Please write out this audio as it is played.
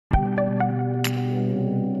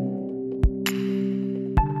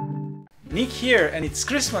Nick here, and it's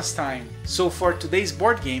Christmas time. So for today's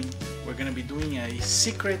board game, we're gonna be doing a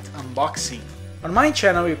secret unboxing. On my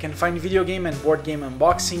channel you can find video game and board game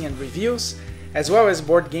unboxing and reviews, as well as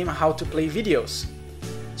board game how to play videos.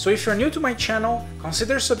 So if you're new to my channel,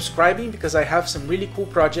 consider subscribing because I have some really cool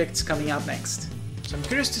projects coming up next. So I'm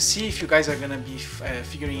curious to see if you guys are gonna be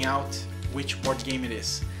figuring out which board game it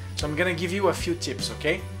is. So I'm gonna give you a few tips,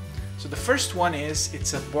 okay? So the first one is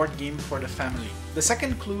it's a board game for the family. The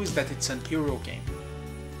second clue is that it's an Euro game.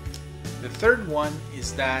 The third one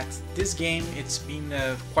is that this game, it's been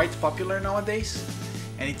quite popular nowadays,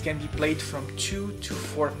 and it can be played from 2 to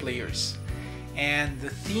 4 players. And the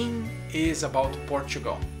theme is about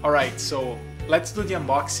Portugal. Alright, so let's do the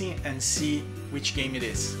unboxing and see which game it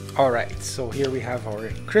is. Alright, so here we have our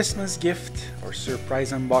Christmas gift or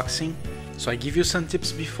surprise unboxing. So I give you some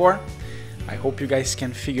tips before. I hope you guys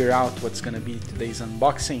can figure out what's gonna be today's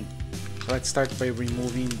unboxing. So let's start by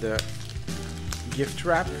removing the gift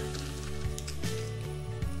wrap.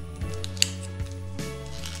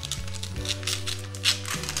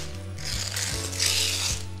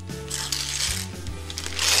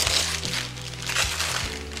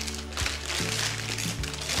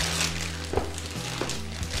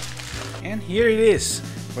 And here it is.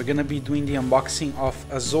 We're gonna be doing the unboxing of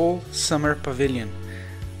Azul Summer Pavilion.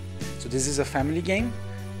 So this is a family game.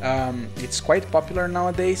 It's quite popular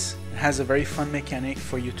nowadays. It has a very fun mechanic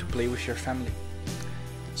for you to play with your family.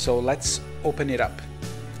 So let's open it up.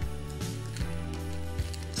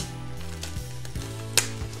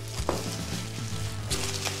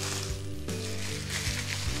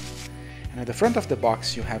 And at the front of the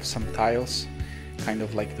box you have some tiles, kind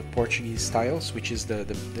of like the Portuguese tiles, which is the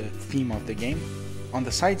theme of the game. On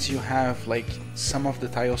the sides you have like some of the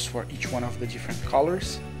tiles for each one of the different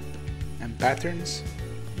colors and patterns.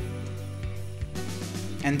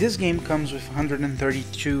 And this game comes with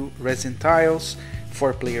 132 resin tiles,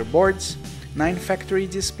 4 player boards, 9 factory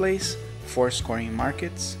displays, 4 scoring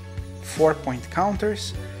markets, 4 point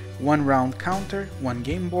counters, 1 round counter, 1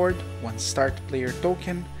 game board, 1 start player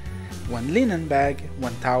token, 1 linen bag,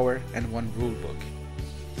 1 tower, and 1 rule book.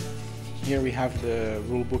 Here we have the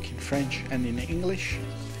rule book in French and in English.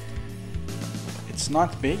 It's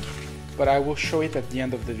not big, but I will show it at the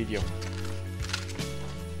end of the video.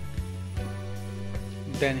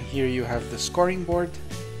 Then here you have the scoring board.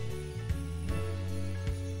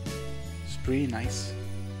 It's pretty nice.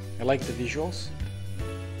 I like the visuals.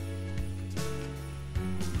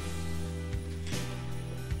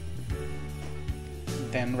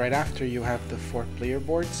 Then right after you have the 4 player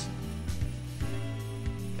boards.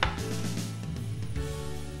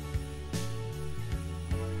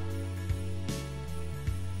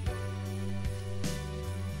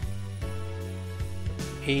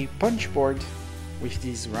 A punch board with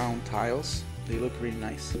these round tiles. They look really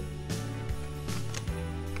nice.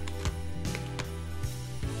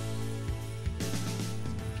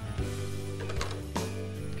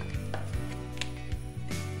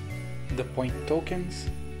 The point tokens.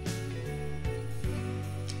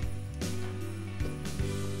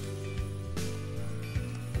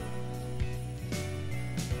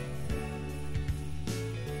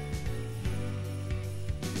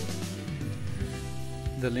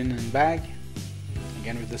 The linen bag,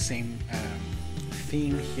 again with the same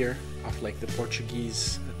theme here of like the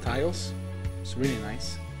Portuguese tiles. It's really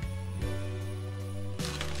nice.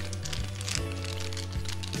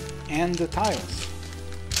 And the tiles.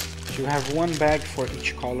 You have 1 bag for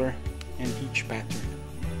each color and each pattern.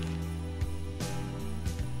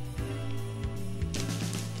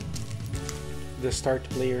 The start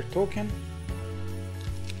player token.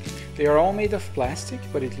 They are all made of plastic,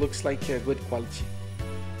 but it looks like a good quality.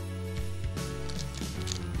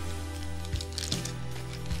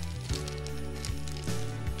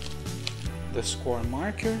 The score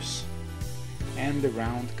markers and the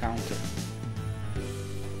round counter.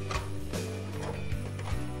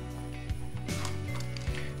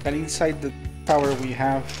 Then inside the tower we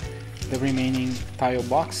have the remaining tile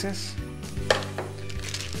boxes: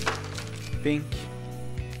 pink,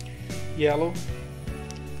 yellow,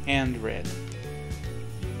 and red.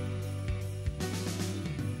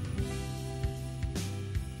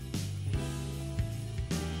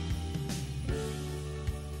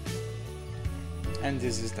 And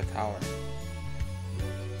this is the tower.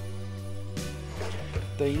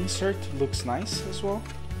 The insert looks nice as well,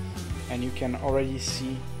 and you can already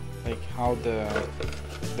see like how the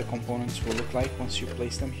components will look like once you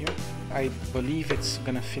place them here. I believe it's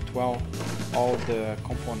gonna fit well all the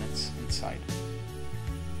components inside.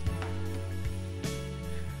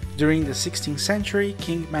 During the 16th century,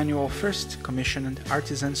 King Manuel I commissioned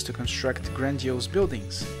artisans to construct grandiose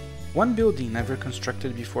buildings. One building never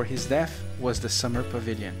constructed before his death was the Summer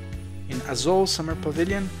Pavilion. In Azul Summer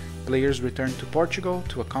Pavilion, players return to Portugal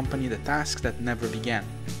to accompany the task that never began.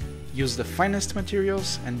 Use the finest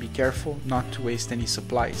materials and be careful not to waste any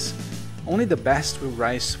supplies. Only the best will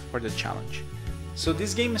rise for the challenge. So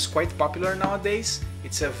this game is quite popular nowadays.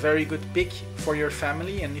 It's a very good pick for your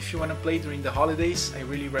family, and if you want to play during the holidays, I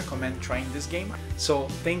really recommend trying this game. So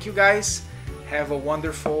thank you guys, have a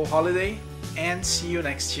wonderful holiday, and see you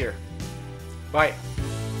next year. Bye!